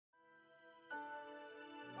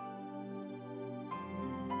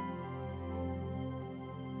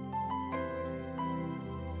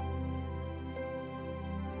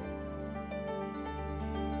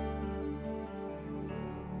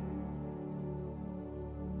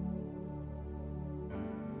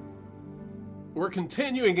We're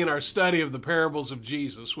continuing in our study of the parables of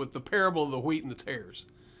Jesus with the parable of the wheat and the tares.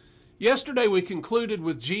 Yesterday we concluded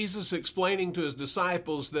with Jesus explaining to his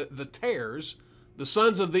disciples that the tares, the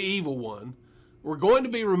sons of the evil one, were going to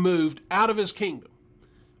be removed out of his kingdom.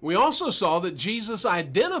 We also saw that Jesus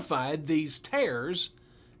identified these tares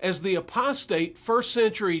as the apostate first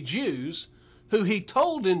century Jews who he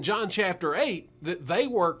told in John chapter 8 that they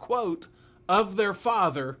were, quote, of their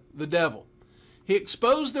father, the devil. He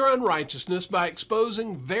exposed their unrighteousness by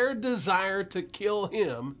exposing their desire to kill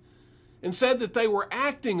him and said that they were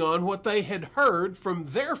acting on what they had heard from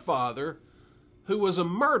their father, who was a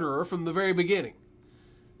murderer from the very beginning.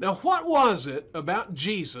 Now, what was it about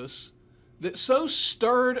Jesus that so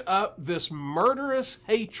stirred up this murderous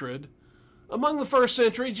hatred among the first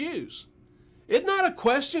century Jews? Isn't that a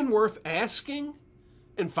question worth asking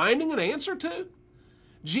and finding an answer to?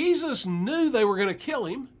 Jesus knew they were going to kill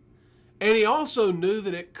him, and he also knew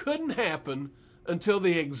that it couldn't happen until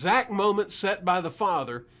the exact moment set by the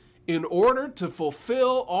Father in order to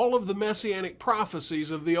fulfill all of the Messianic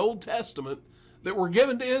prophecies of the Old Testament that were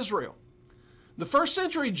given to Israel. The first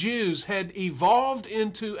century Jews had evolved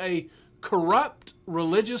into a corrupt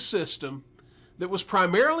religious system that was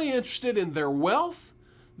primarily interested in their wealth,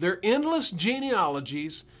 their endless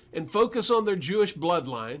genealogies, and focus on their Jewish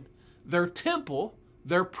bloodline, their temple,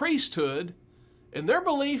 their priesthood, and their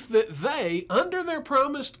belief that they, under their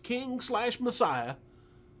promised king/Messiah,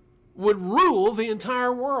 would rule the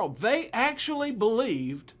entire world. They actually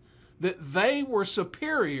believed that they were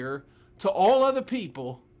superior to all other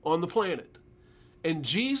people on the planet. And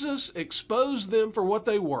Jesus exposed them for what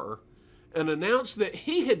they were and announced that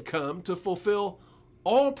he had come to fulfill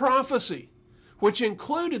all prophecy, which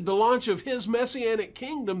included the launch of his Messianic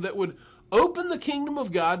kingdom that would open the kingdom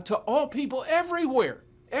of God to all people everywhere.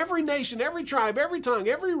 Every nation, every tribe, every tongue,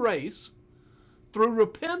 every race, through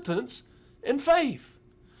repentance and faith.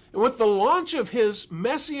 And with the launch of his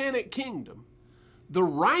Messianic kingdom, the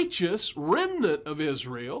righteous remnant of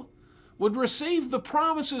Israel would receive the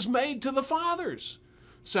promises made to the fathers: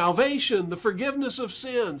 salvation, the forgiveness of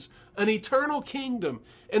sins, an eternal kingdom,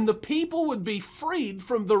 and the people would be freed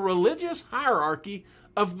from the religious hierarchy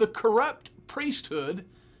of the corrupt priesthood,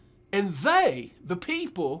 and they, the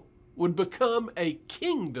people, would become a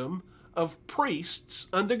kingdom of priests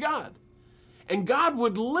unto God. And God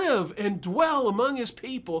would live and dwell among his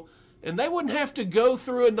people, and they wouldn't have to go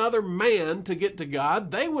through another man to get to God.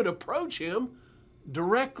 They would approach him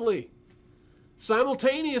directly.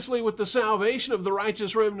 Simultaneously with the salvation of the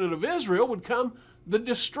righteous remnant of Israel would come the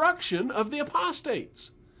destruction of the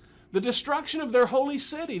apostates, the destruction of their holy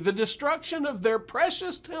city, the destruction of their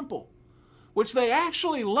precious temple, which they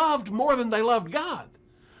actually loved more than they loved God,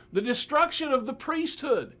 the destruction of the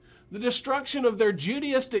priesthood, the destruction of their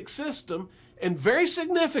Judaistic system, and very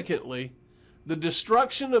significantly, the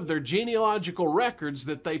destruction of their genealogical records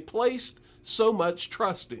that they placed so much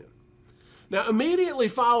trust in. Now, immediately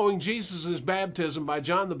following Jesus' baptism by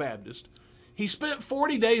John the Baptist, he spent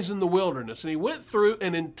 40 days in the wilderness, and he went through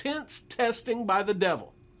an intense testing by the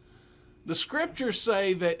devil. The scriptures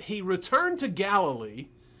say that he returned to Galilee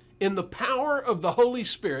in the power of the Holy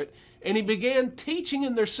Spirit, and he began teaching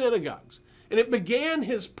in their synagogues. And it began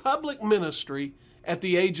his public ministry at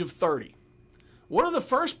the age of 30. One of the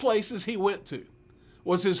first places he went to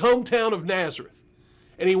was his hometown of Nazareth.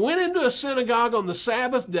 And he went into a synagogue on the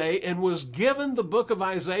Sabbath day and was given the book of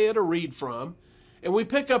Isaiah to read from. And we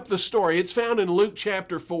pick up the story. It's found in Luke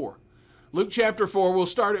chapter 4. Luke chapter 4, we'll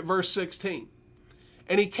start at verse 16.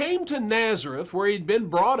 And he came to Nazareth, where he'd been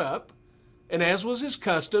brought up, and as was his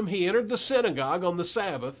custom, he entered the synagogue on the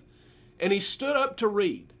Sabbath, and he stood up to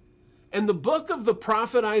read. And the book of the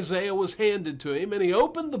prophet Isaiah was handed to him, and he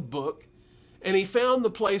opened the book, and he found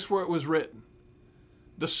the place where it was written,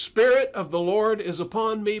 "The Spirit of the Lord is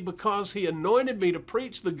upon me, because he anointed me to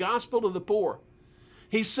preach the gospel to the poor.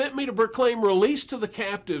 He sent me to proclaim release to the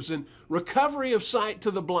captives and recovery of sight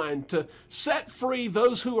to the blind, to set free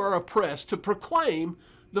those who are oppressed, to proclaim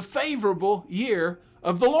the favorable year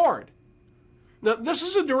of the Lord." Now, this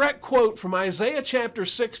is a direct quote from Isaiah chapter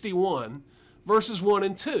 61, verses 1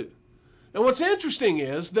 and 2. Now, what's interesting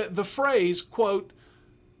is that the phrase, quote,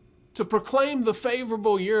 "to proclaim the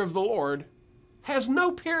favorable year of the Lord," has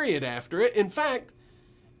no period after it. In fact,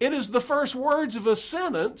 it is the first words of a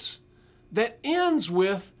sentence that ends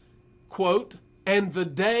with, quote, "and the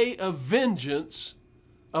day of vengeance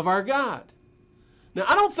of our God." Now,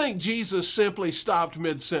 I don't think Jesus simply stopped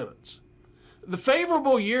mid-sentence. The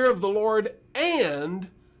favorable year of the Lord and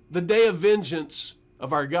the day of vengeance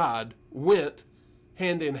of our God went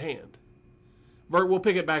hand in hand. We'll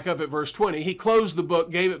pick it back up at verse 20. He closed the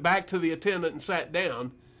book, gave it back to the attendant, and sat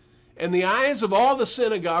down. And the eyes of all the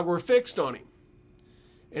synagogue were fixed on him.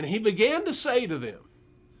 And he began to say to them,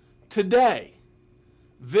 "Today,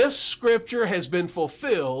 this scripture has been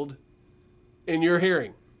fulfilled in your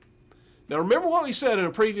hearing." Now remember what we said in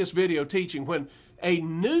a previous video teaching. When a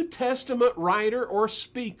New Testament writer or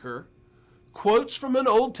speaker quotes from an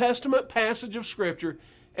Old Testament passage of scripture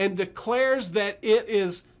and declares that it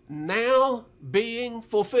is now being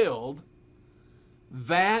fulfilled,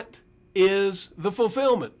 that is the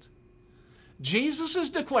fulfillment. Jesus is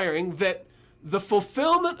declaring that the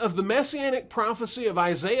fulfillment of the Messianic prophecy of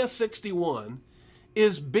Isaiah 61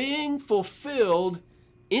 is being fulfilled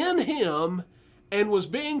in him and was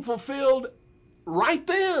being fulfilled right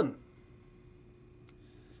then.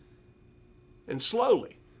 And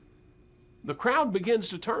slowly, the crowd begins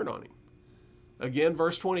to turn on him. Again,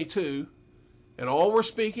 verse 22, "And all were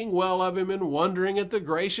speaking well of him and wondering at the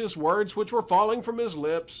gracious words which were falling from his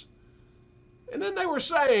lips. And then they were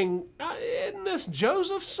saying, isn't this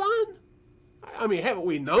Joseph's son? I mean, haven't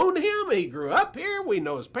we known him? He grew up here. We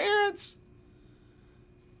know his parents."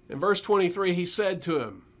 In verse 23, he said to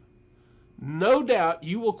him, "No doubt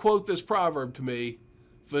you will quote this proverb to me,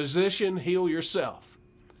 'Physician, heal yourself.'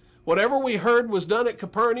 Whatever we heard was done at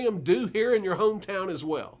Capernaum, do here in your hometown as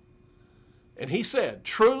well." And he said,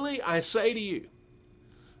 "Truly I say to you,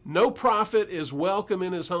 no prophet is welcome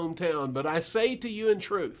in his hometown, but I say to you in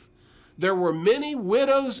truth, there were many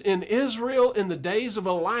widows in Israel in the days of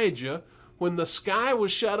Elijah, when the sky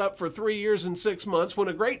was shut up for 3 years and 6 months, when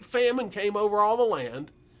a great famine came over all the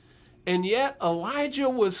land, and yet Elijah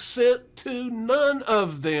was sent to none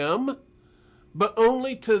of them, but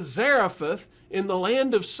only to Zarephath in the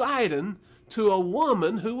land of Sidon, to a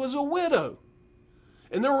woman who was a widow.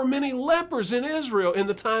 And there were many lepers in Israel in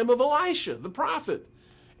the time of Elisha, the prophet,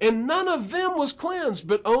 and none of them was cleansed,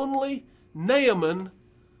 but only Naaman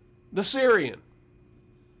the Syrian.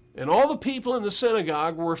 And all the people in the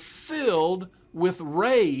synagogue were filled with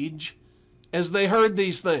rage as they heard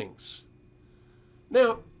these things."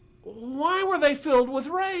 Now, why were they filled with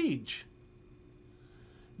rage?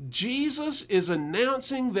 Jesus is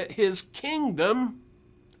announcing that his kingdom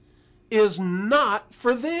is not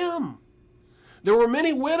for them. There were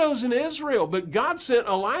many widows in Israel, but God sent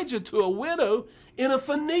Elijah to a widow in a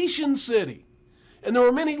Phoenician city. And there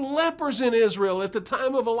were many lepers in Israel at the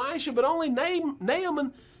time of Elisha, but only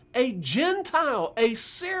Naaman, a Gentile, a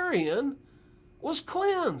Syrian, was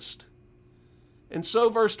cleansed. And so,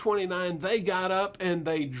 verse 29, they got up and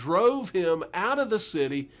they drove him out of the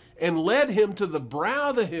city and led him to the brow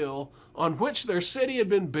of the hill on which their city had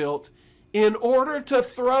been built, in order to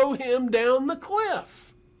throw him down the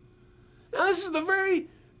cliff. Now, this is the very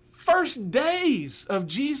first days of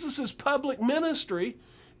Jesus' public ministry,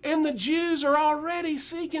 and the Jews are already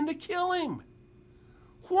seeking to kill him.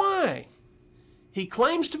 Why? He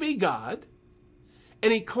claims to be God,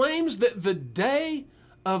 and he claims that the day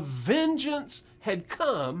of vengeance had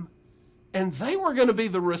come, and they were going to be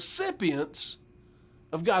the recipients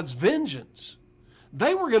of God's vengeance.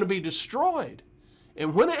 They were going to be destroyed.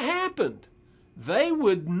 And when it happened, they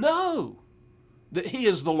would know that he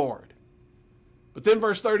is the Lord. But then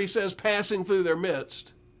verse 30 says, passing through their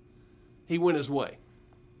midst, he went his way.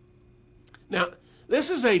 Now, this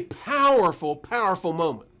is a powerful, powerful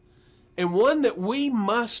moment, and one that we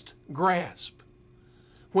must grasp.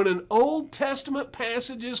 When an Old Testament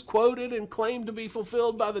passage is quoted and claimed to be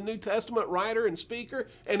fulfilled by the New Testament writer and speaker,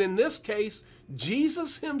 and in this case,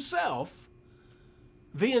 Jesus himself,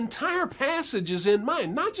 the entire passage is in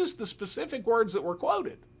mind, not just the specific words that were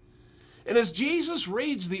quoted. And as Jesus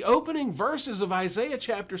reads the opening verses of Isaiah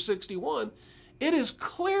chapter 61, it is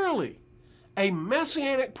clearly a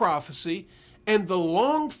messianic prophecy, and the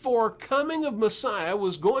longed-for coming of Messiah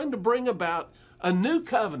was going to bring about a new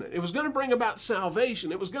covenant. It was going to bring about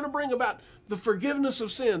salvation. It was going to bring about the forgiveness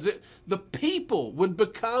of sins. The people would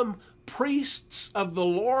become priests of the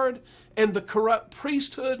Lord, and the corrupt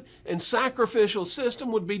priesthood and sacrificial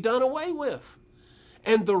system would be done away with.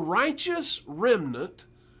 And the righteous remnant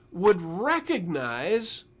would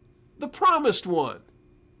recognize the promised one.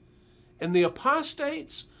 And the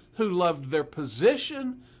apostates who loved their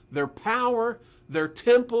position, their power, their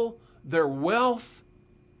temple, their wealth,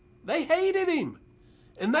 they hated him,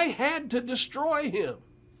 and they had to destroy him.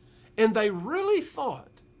 And they really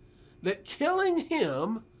thought that killing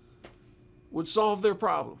him would solve their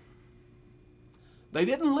problem. They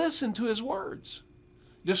didn't listen to his words.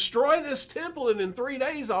 Destroy this temple, and in 3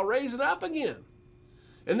 days I'll raise it up again.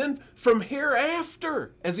 And then from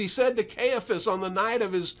hereafter, as he said to Caiaphas on the night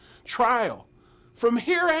of his trial, from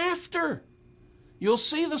hereafter you'll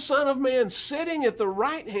see the Son of Man sitting at the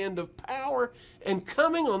right hand of power and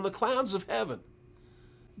coming on the clouds of heaven.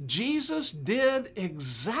 Jesus did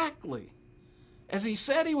exactly as he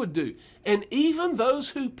said he would do. And even those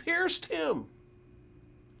who pierced him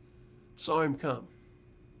saw him come.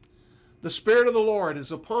 The Spirit of the Lord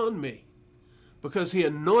is upon me because he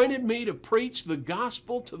anointed me to preach the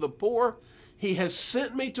gospel to the poor. He has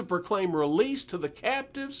sent me to proclaim release to the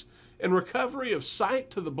captives and recovery of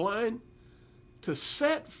sight to the blind, to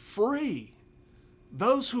set free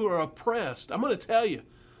those who are oppressed. I'm going to tell you,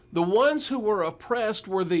 the ones who were oppressed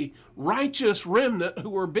were the righteous remnant who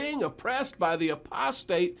were being oppressed by the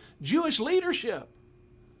apostate Jewish leadership,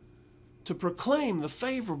 to proclaim the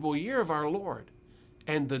favorable year of our Lord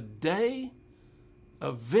and the day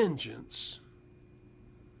of vengeance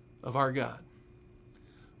of our God.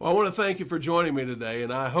 Well, I want to thank you for joining me today,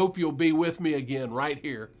 and I hope you'll be with me again right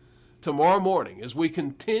here tomorrow morning as we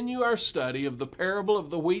continue our study of the parable of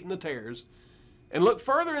the wheat and the tares and look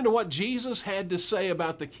further into what Jesus had to say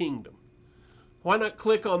about the kingdom. Why not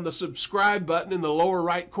click on the subscribe button in the lower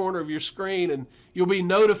right corner of your screen, and you'll be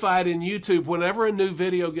notified in YouTube whenever a new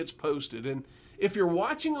video gets posted. And if you're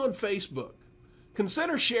watching on Facebook,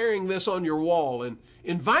 consider sharing this on your wall and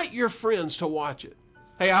invite your friends to watch it.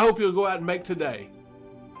 Hey, I hope you'll go out and make today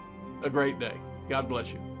a great day. God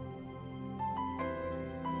bless you.